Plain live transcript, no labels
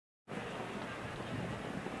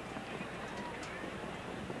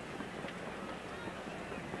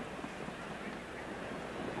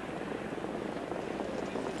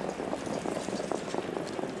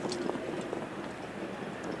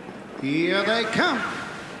Here they come.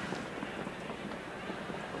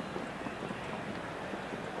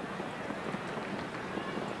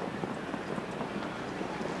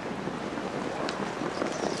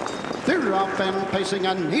 They're off and pacing.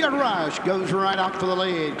 Anita Rush goes right out for the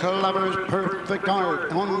lead. Clever's Perfect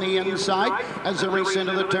Art on the inside as they race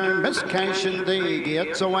into the turn. Miss Cash and D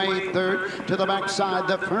gets away third to the backside.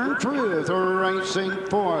 The Firm Truth racing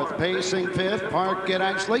fourth. Pacing fifth. Park It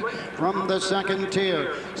Ashley from the second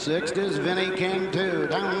tier. Sixth is Vinny Can Do.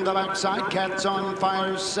 Down the backside, Cats on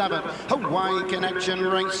Fire seventh. Hawaii Connection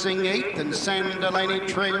racing eighth. And San Delaney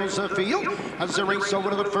trails the field as they race over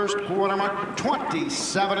to the first quarter mark.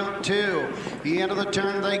 27-2. The end of the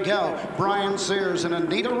turn they go. Brian Sears and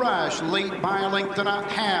Anita Rush lead by a length and a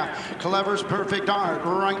half. Clever's Perfect Art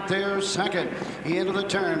right there second. The end of the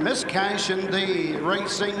turn. Miss Cash and D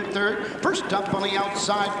racing third. First up on the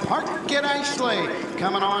outside, Park It Ashley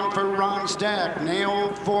coming on for Ron Steck.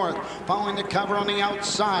 Nailed fourth. Following the cover on the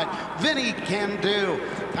outside, Vinny Can Do.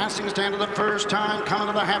 Passing stand to the first time, coming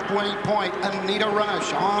to the halfway point. Anita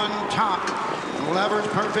Rush on top. Clever's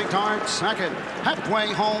Perfect Art second.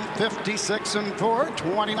 Halfway home, 56-4,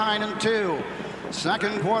 29-2.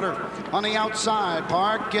 Second quarter on the outside,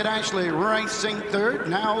 Park It Ashley racing third.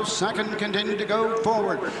 Now second, continue to go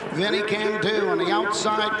forward. Vinny Can Do on the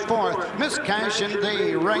outside fourth. Miss Cash and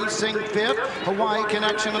D racing fifth. Hawaii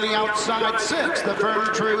Connection on the outside sixth. The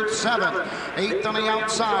Firm Truth seventh. Eighth on the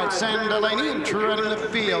outside, San Delaney and treading the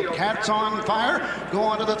field. Cats on Fire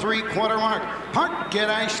going to the three-quarter mark. Park It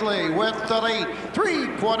Ashley with the lead. Three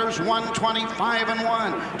quarters,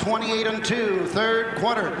 125-1, 28-2. Third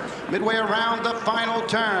quarter, midway around the final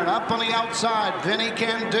turn. Up on the outside, Vinny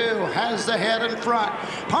Can Do has the head in front.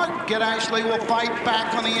 Park It Ashley will fight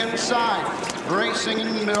back on the inside. Racing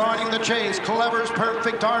and running the chase. Clever's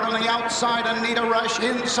Perfect Art on the outside. Anita Rush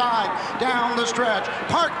inside. Down the stretch.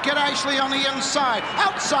 Park It Ashley on the inside.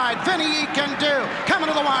 Outside, Vinny Can Do. Coming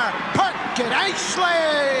to the wire. Park It Ashley.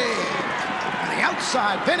 On the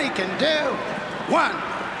outside, Vinny Can Do.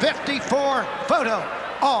 1:54 photo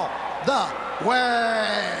all the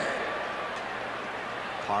way.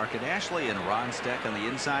 Park It Ashley and Ron Steck on the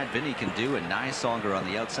inside. Vinny Can Do and Nysonger on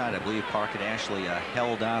the outside. I believe Park It Ashley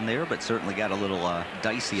held on there, but certainly got a little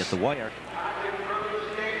dicey at the wire.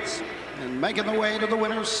 And making the way to the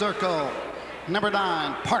winner's circle, number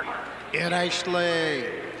 9, Park It Ashley.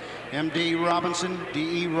 M.D. Robinson,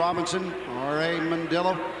 D.E. Robinson, R.A.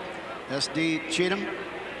 Mandillo, S.D. Cheatham,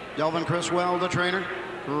 Delvin Criswell, the trainer,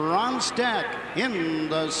 Ron Steck in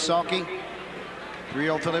the sulky.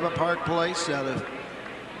 3-0 Philippa Park Place out of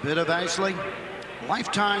Bit of Ashley.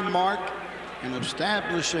 Lifetime mark in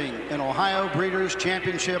establishing an Ohio Breeders'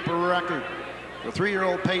 Championship record for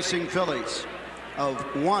 3-year-old pacing fillies of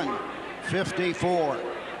 1:54.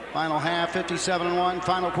 Final half, 57-1.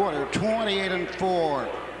 Final quarter, 28-4.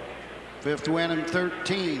 Fifth win and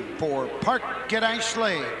 13 for Park It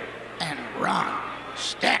Ashley and Ron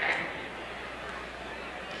Steck.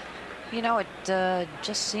 You know, it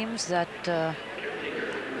just seems that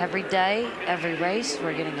every day, every race,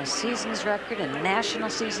 we're getting a seasons record, a national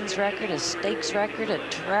seasons record, a stakes record, a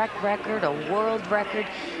track record, a world record.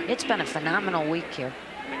 It's been a phenomenal week here.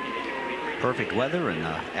 Perfect weather and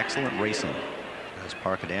excellent racing as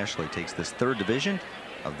Park It Ashley takes this third division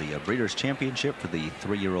of the Breeders' Championship for the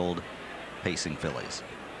 3-year-old pacing fillies.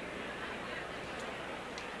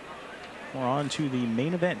 We're on to the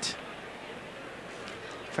main event.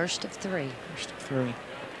 First of three. First of three.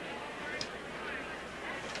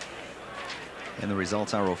 And the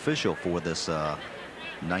results are official for this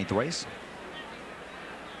 9th race.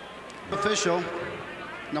 Official.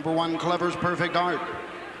 Number 1, Clever's Perfect Art,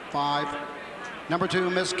 5. Number 2,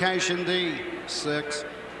 Miss Cash and D, 6.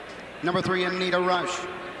 Number 3, Anita Rush,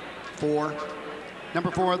 4. Number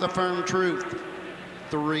 4, The Firm Truth,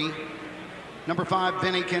 3. Number 5,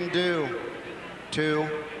 Vinny Can Do, 2.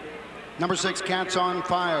 Number 6, Cats on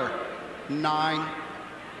Fire, 9.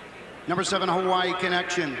 Number 7, Hawaii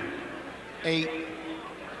Connection, 8.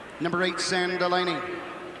 Number 8, San Delaney,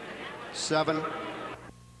 7.